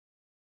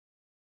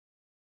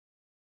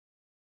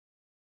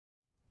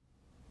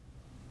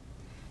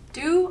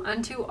Do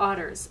Unto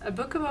Otters, a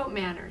book about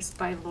manners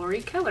by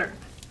Laurie Keller.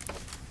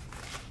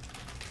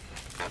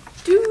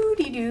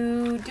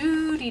 Doody-doo,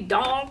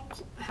 doody-donk.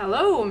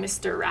 Hello,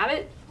 Mr.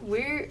 Rabbit.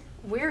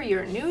 We're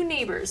your new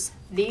neighbors,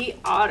 the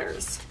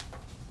Otters.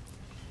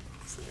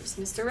 So there's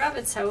Mr.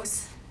 Rabbit's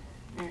house.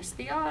 There's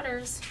the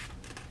Otters.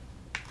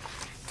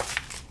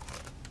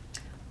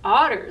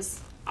 Otters?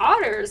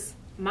 Otters?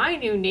 My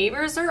new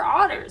neighbors are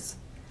otters.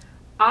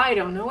 I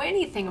don't know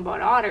anything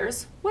about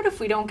otters. What if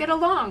we don't get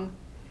along?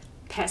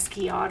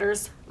 Pesky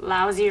otters,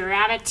 lousy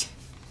rabbit.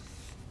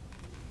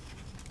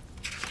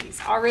 He's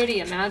already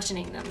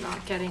imagining them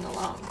not getting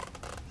along.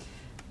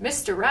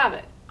 Mr.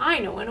 Rabbit, I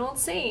know an old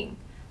saying.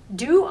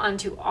 Do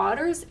unto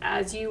otters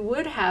as you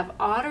would have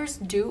otters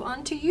do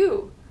unto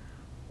you.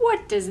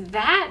 What does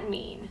that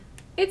mean?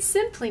 It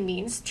simply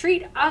means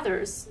treat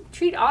otters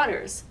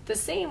the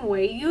same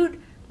way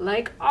you'd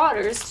like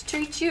otters to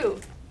treat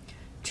you.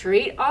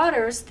 Treat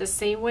otters the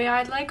same way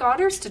I'd like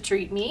otters to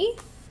treat me?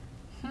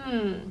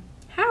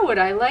 How would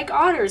I like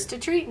otters to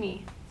treat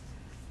me?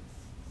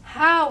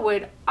 How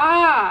would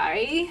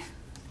I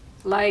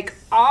like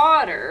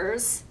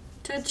otters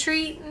to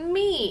treat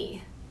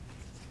me?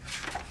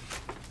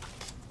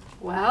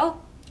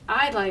 Well,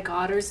 I'd like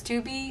otters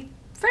to be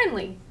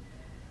friendly.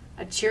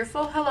 A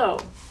cheerful hello.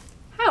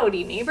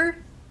 Howdy, neighbor.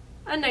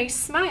 A nice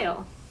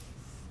smile.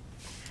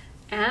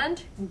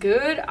 And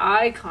good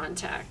eye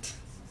contact.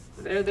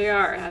 There they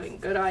are, having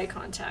good eye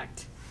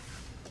contact.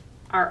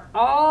 Are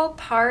all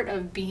part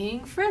of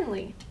being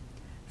friendly.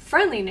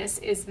 Friendliness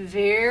is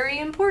very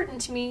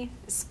important to me,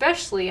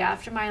 especially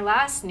after my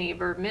last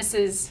neighbor,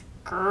 Mrs.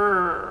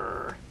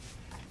 Grrr.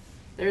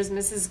 There's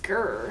Mrs.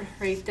 Grrr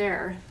right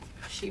there.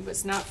 She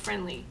was not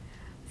friendly.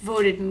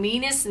 Voted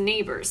meanest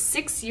neighbor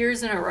 6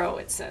 years in a row,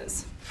 it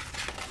says.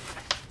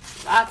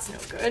 That's no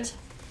good.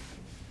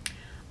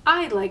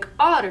 I'd like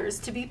otters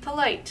to be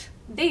polite.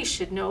 They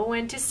should know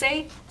when to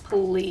say,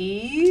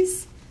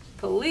 please,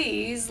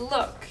 please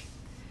look.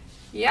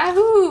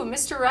 Yahoo!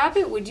 Mr.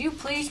 Rabbit, would you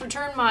please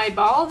return my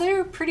ball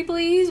there, pretty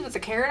please, with a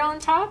carrot on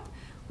top?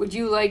 Would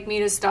you like me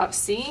to stop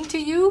singing to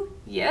you?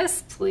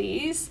 Yes,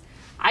 please.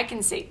 I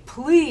can say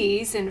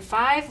please in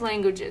 5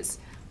 languages.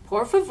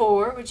 Por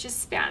favor, which is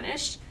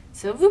Spanish.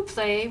 S'il vous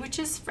plaît, which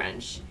is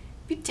French.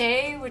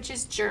 Pite, which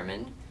is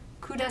German.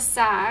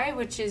 Kudasai,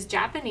 which is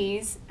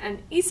Japanese.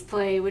 And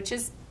isple, which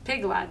is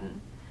Pig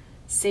Latin.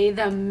 Say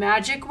the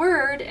magic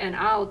word and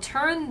I'll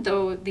turn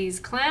these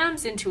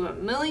clams into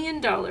 $1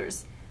 million.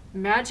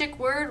 Magic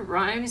word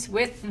rhymes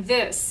with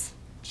this,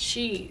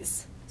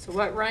 cheese. So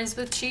what rhymes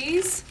with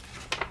cheese?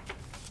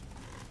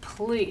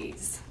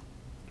 Please.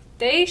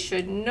 They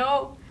should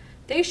know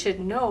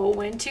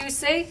when to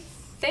say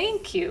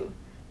thank you.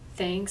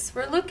 Thanks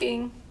for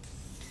looking.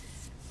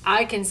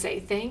 I can say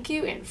thank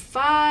you in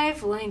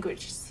 5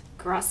 languages.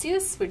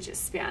 Gracias, which is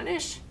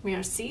Spanish.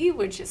 Merci,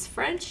 which is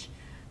French.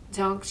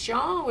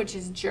 Dankeschön, which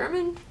is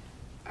German.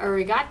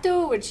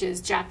 Arigato, which is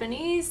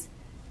Japanese.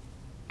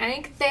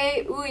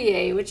 Ankte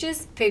uye, which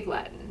is Pig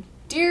Latin.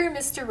 Dear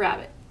Mr.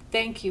 Rabbit,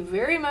 thank you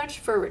very much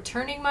for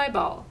returning my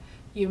ball.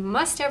 You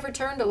must have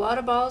returned a lot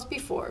of balls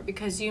before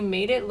because you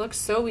made it look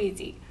so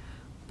easy.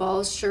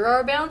 Balls sure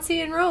are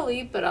bouncy and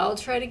rolly, but I'll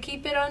try to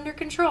keep it under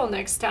control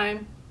next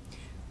time.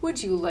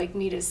 Would you like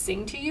me to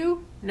sing to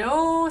you?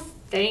 No,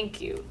 thank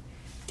you.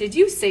 Did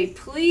you say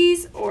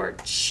please or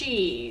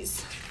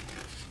cheese?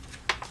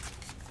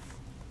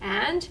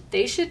 And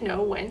they should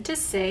know when to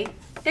say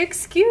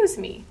excuse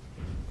me.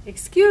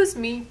 Excuse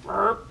me.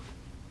 Burp.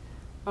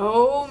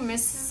 Oh,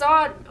 Miss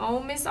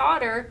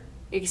Otter.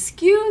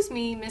 Excuse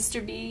me,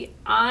 Mr. B.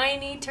 I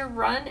need to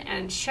run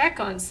and check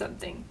on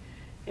something.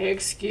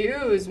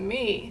 Excuse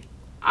me.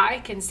 I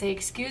can say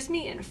excuse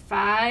me in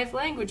 5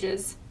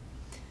 languages.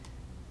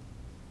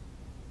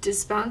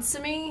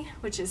 Dispensez-moi,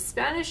 which is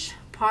Spanish.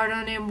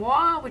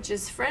 Pardonnez-moi, which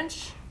is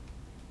French.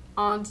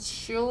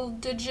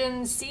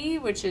 Entschuldigen-Sie,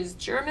 which is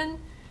German.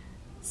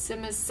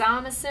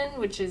 Simmersamisen,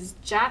 which is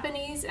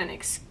Japanese. And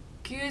excuse-me,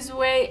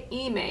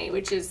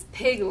 which is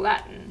Pig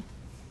Latin.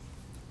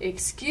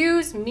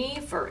 Excuse me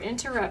for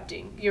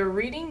interrupting your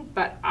reading,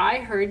 but I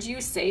heard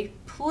you say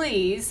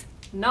please,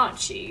 not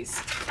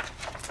cheese.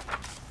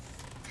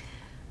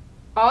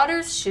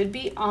 Otters should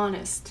be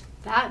honest.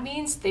 That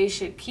means they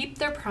should keep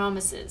their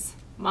promises.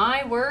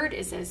 My word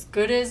is as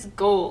good as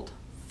gold.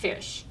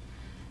 Fish.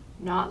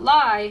 Not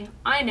lie.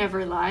 I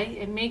never lie.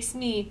 It makes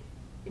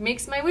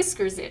my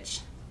whiskers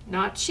itch.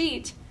 Not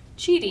cheat.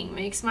 Cheating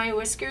makes my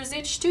whiskers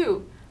itch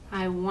too.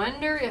 I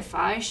wonder if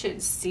I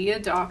should see a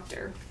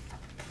doctor.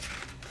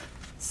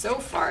 So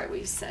far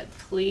we've said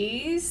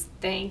please,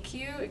 thank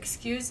you,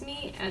 excuse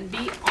me, and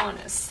be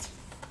honest.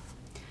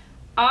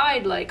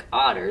 I'd like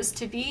otters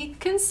to be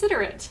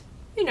considerate.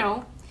 You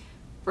know,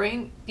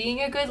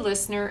 being a good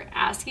listener,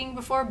 asking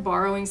before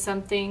borrowing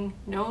something,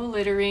 no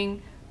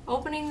littering,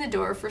 opening the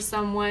door for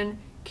someone,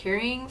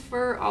 caring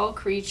for all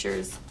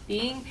creatures,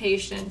 being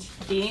patient,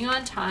 being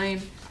on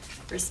time,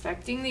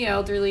 respecting the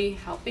elderly,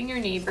 helping your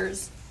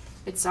neighbors.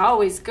 It's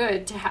always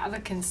good to have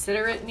a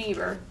considerate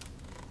neighbor.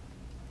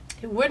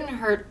 It wouldn't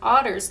hurt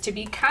otters to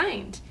be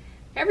kind.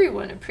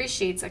 Everyone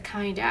appreciates a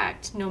kind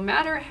act, no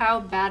matter how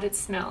bad it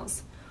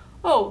smells.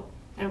 Oh,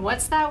 and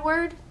what's that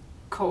word?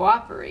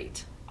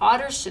 Cooperate.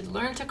 Otters should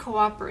learn to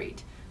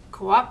cooperate.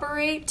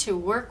 Cooperate to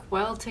work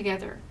well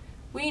together.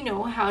 We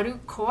know how to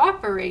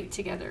cooperate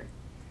together.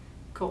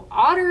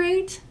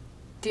 Cooperate?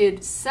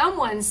 Did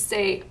someone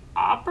say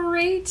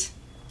operate?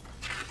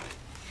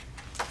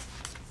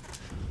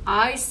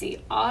 I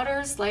see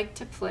otters like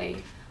to play.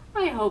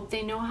 I hope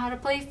they know how to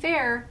play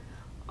fair.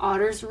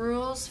 Otters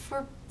rules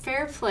for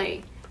fair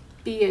play.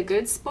 Be a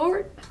good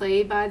sport,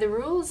 play by the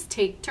rules,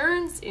 take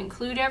turns,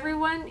 include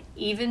everyone,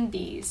 even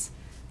bees.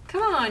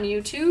 Come on,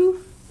 you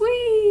two.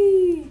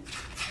 Whee!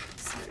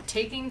 Start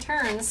taking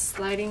turns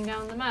sliding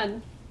down the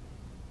mud.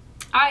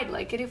 I'd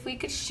like it if we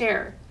could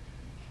share.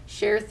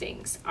 Share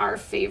things. Our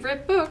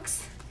favorite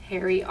books,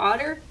 Harry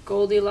Otter,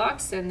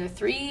 Goldilocks, and the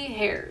Three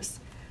Hares.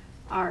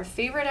 Our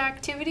favorite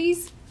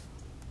activities,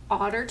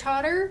 Otter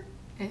Totter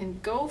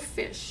and Go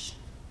Fish.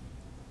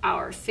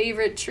 Our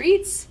favorite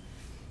treats,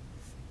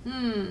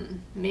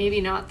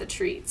 maybe not the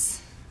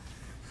treats.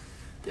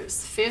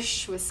 There's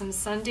fish with some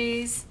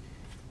sundaes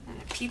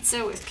and a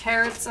pizza with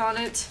carrots on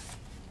it.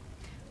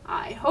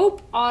 I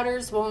hope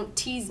otters won't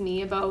tease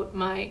me about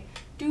my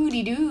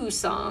doo-dee-doo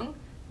song,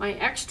 my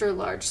extra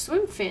large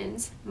swim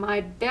fins,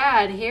 my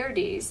bad hair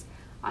days.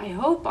 I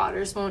hope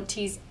otters won't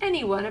tease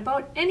anyone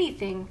about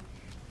anything.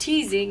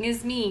 Teasing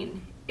is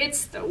mean.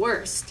 It's the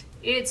worst.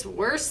 It's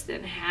worse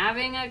than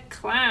having a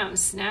clam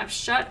snap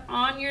shut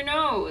on your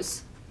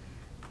nose.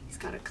 He's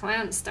got a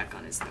clam stuck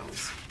on his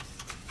nose.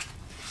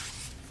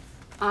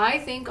 I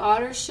think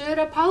otters should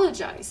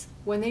apologize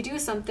when they do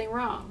something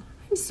wrong.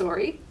 I'm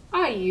sorry,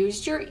 I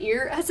used your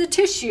ear as a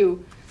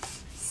tissue.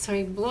 So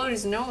he blowed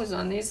his nose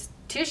on his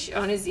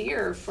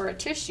ear for a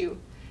tissue.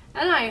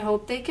 And I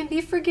hope they can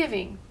be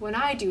forgiving when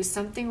I do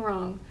something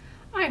wrong.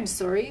 I'm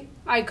sorry,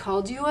 I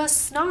called you a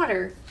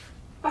snotter.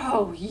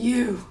 Oh,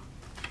 you.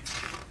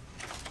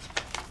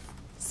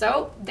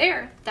 So,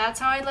 there, that's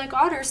how I'd like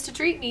otters to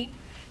treat me.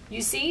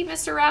 You see,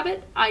 Mr.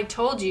 Rabbit, I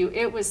told you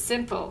it was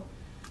simple.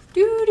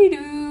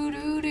 Doo-dee-doo,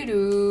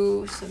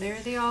 doo-dee-doo. So there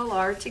they all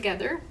are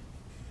together.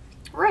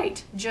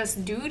 Right,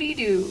 just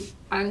doo-dee-doo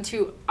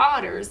unto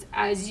otters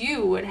as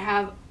you would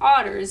have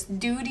otters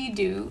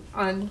doo-dee-doo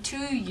unto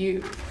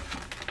you.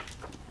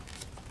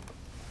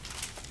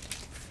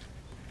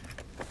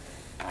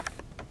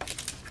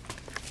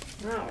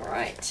 All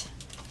right.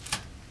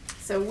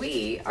 So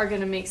we are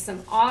going to make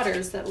some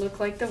otters that look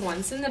like the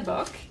ones in the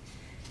book.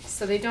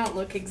 So they don't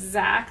look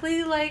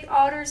exactly like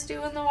otters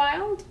do in the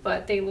wild,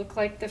 but they look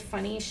like the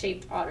funny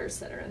shaped otters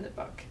that are in the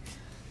book.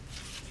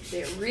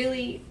 They're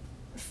really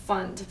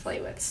fun to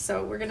play with.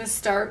 So we're going to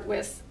start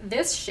with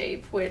this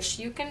shape, which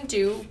you can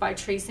do by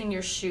tracing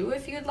your shoe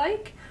if you'd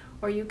like,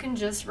 or you can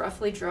just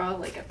roughly draw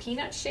like a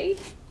peanut shape.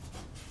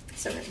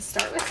 So we're going to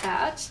start with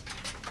that.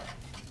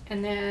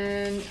 And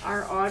then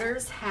our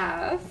otters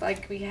have,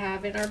 like we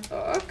have in our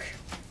book,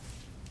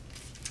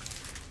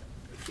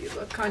 if you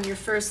look on your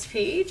first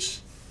page,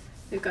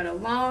 they've got a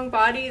long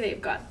body,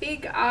 they've got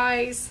big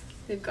eyes,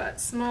 they've got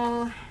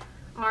small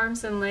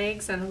arms and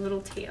legs, and a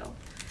little tail.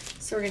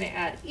 So we're going to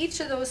add each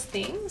of those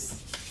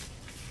things.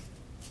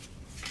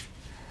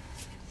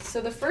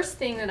 So the first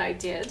thing that I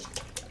did,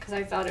 because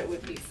I thought it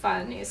would be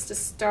fun, is to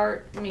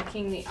start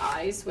making the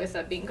eyes with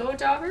a bingo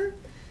dauber.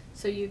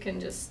 So you can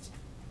just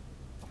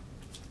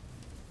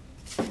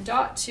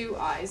dot 2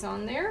 eyes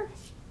on there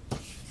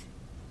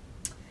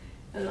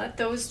and let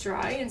those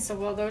dry. And so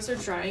while those are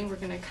drying, we're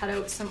going to cut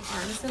out some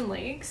arms and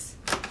legs.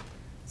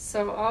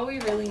 So all we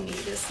really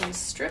need is some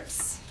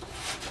strips.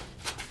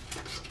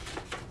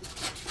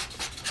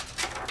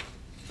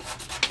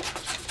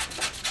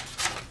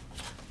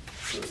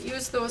 So we'll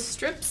use those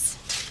strips.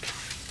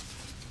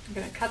 I'm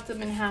going to cut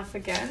them in half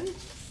again.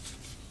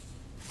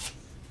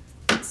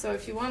 So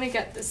if you want to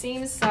get the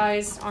same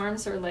sized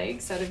arms or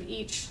legs out of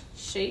each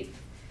shape,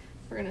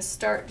 we're going to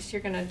start,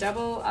 you're going to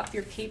double up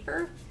your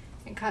paper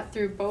and cut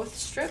through both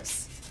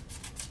strips.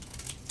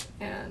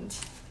 And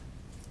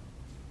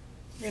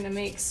you're going to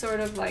make sort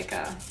of like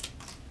a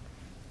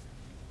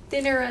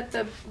thinner at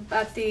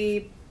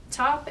the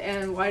top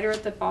and wider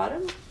at the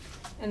bottom.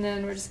 And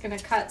then we're just going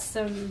to cut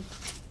some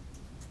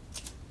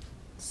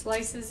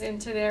slices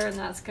into there, and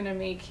that's going to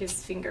make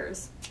his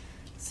fingers.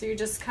 So you're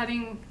just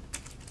cutting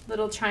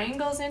little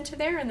triangles into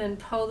there and then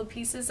pull the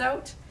pieces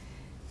out.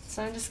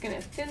 So I'm just going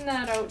to thin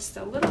that out just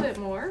a little bit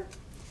more,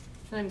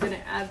 and I'm going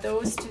to add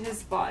those to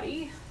his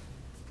body.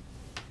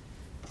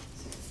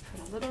 So just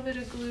put a little bit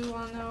of glue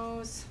on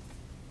those.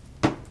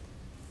 And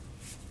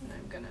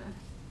I'm going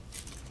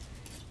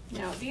to,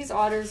 now these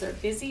otters are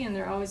busy and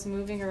they're always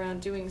moving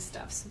around doing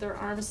stuff, so their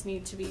arms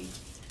need to be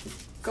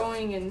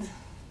going in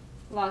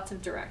lots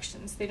of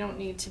directions. They don't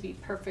need to be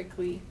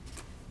perfectly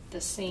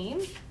the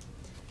same.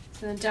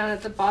 And then down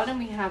at the bottom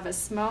we have a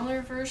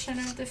smaller version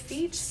of the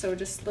feet, so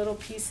just little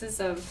pieces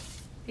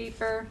of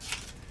paper.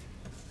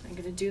 I'm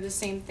going to do the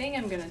same thing.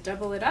 I'm going to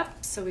double it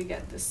up so we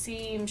get the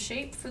same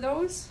shape for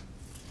those.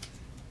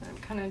 I'm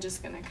kind of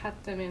just going to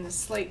cut them in a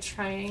slight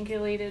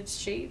triangulated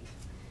shape.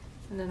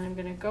 And then I'm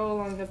gonna go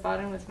along the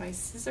bottom with my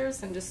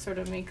scissors and just sort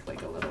of make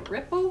like a little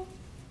ripple.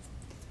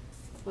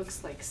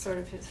 Looks like sort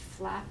of his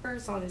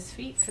flappers on his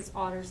feet because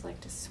otters like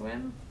to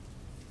swim.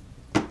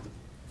 And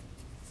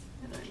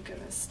I'm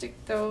gonna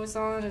stick those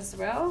on as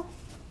well.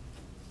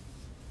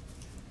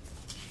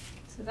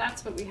 So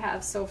that's what we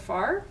have so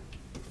far.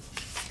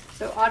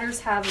 So otters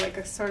have like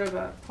a sort of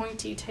a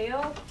pointy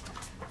tail.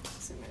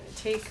 So I'm gonna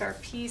take our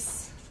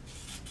piece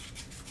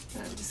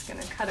and I'm just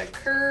gonna cut it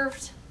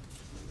curved.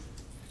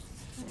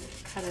 I'm gonna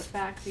cut it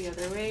back the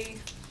other way.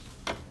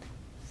 So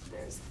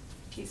there's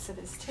a piece of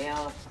his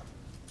tail.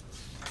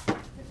 I'm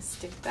gonna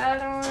stick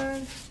that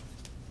on.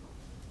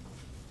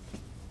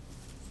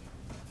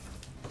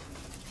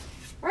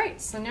 All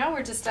right, so now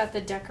we're just at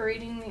the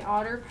decorating the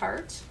otter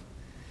part.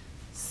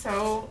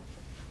 So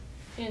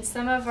in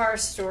some of our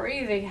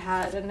story, they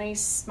had a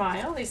nice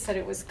smile. They said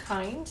it was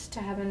kind to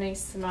have a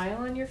nice smile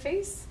on your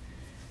face.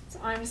 So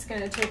I'm just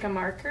gonna take a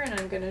marker and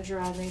I'm gonna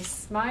draw a nice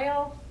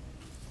smile.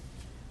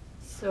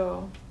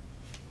 So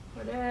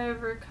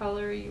whatever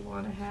color you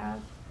wanna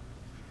have.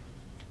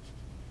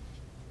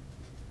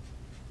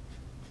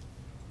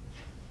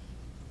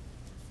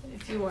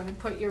 If you want to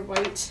put your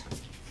white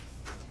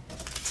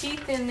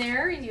teeth in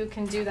there, you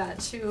can do that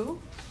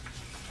too.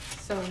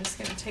 So I'm just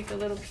going to take a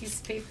little piece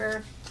of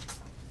paper.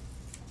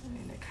 I'm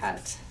going to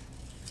cut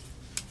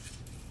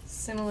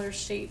similar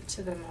shape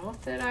to the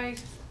mouth that I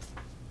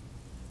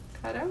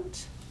cut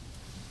out.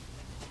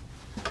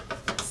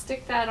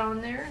 Stick that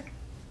on there.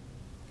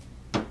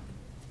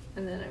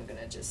 And then I'm going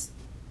to just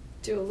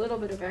do a little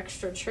bit of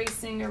extra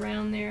tracing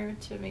around there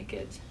to make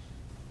it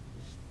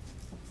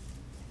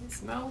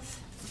his mouth.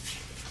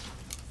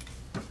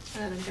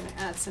 And I'm going to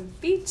add some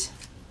feet,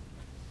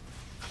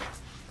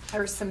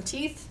 or some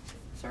teeth.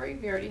 Sorry,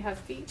 we already have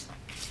feet.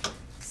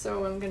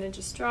 So I'm going to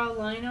just draw a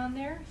line on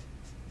there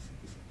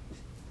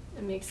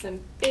and make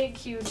some big,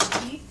 huge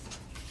teeth.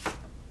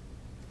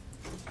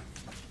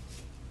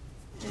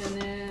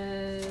 And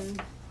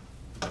then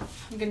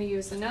I'm going to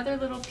use another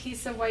little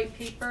piece of white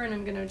paper and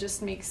I'm going to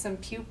just make some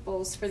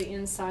pupils for the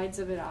insides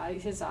of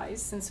his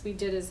eyes, since we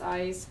did his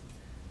eyes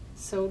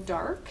so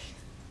dark.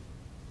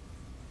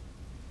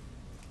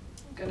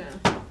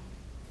 Gonna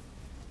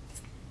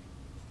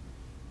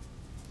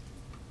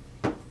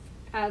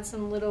add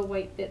some little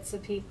white bits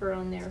of paper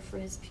on there for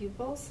his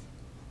pupils.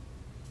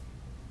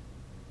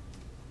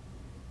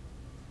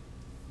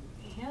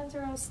 My hands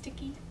are all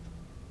sticky.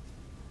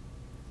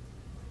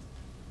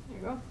 There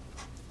you go.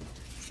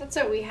 That's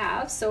what we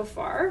have so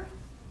far.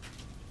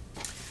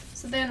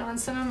 So then on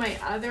some of my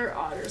other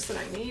otters that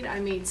I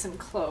made some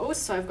clothes.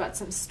 So I've got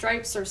some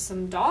stripes or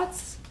some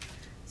dots.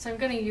 So I'm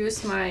going to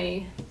use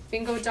my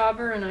bingo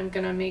dauber and I'm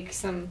going to make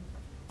some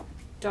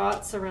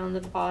dots around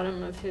the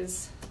bottom of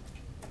his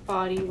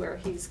body where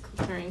he's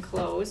wearing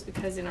clothes,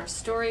 because in our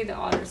story the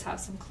otters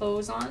have some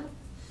clothes on.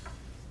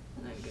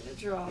 And I'm going to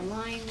draw a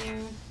line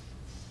there.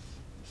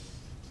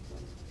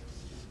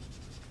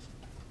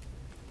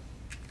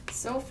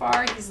 So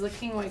far he's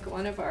looking like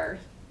one of our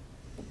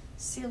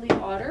silly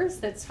otters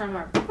that's from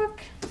our book.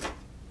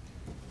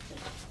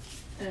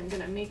 And I'm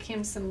going to make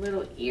him some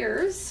little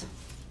ears.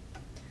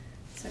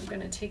 So I'm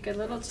going to take a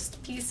little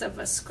just piece of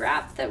a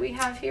scrap that we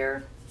have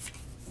here.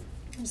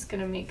 I'm just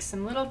going to make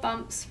some little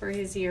bumps for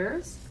his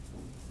ears.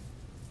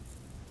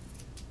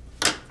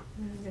 And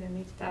I'm going to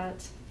make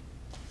that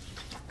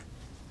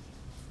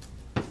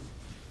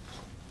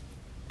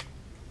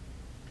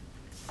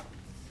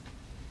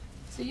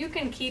so you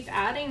can keep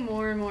adding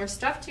more and more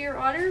stuff to your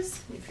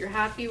otters. If you're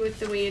happy with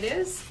the way it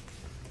is,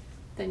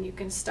 then you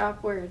can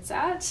stop where it's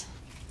at.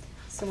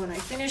 So when I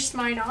finished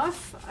mine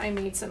off, I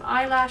made some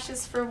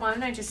eyelashes for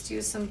one. I just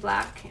used some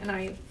black and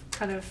I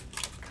kind of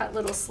cut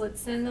little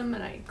slits in them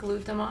and I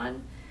glued them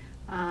on.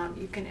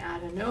 You can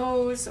add a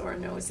nose or a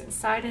nose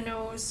inside a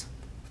nose.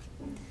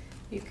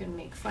 You can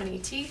make funny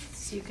teeth.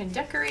 So you can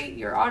decorate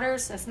your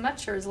otters as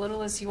much or as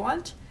little as you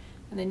want.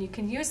 And then you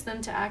can use them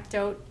to act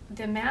out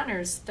the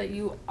manners that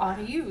you ought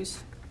to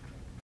use.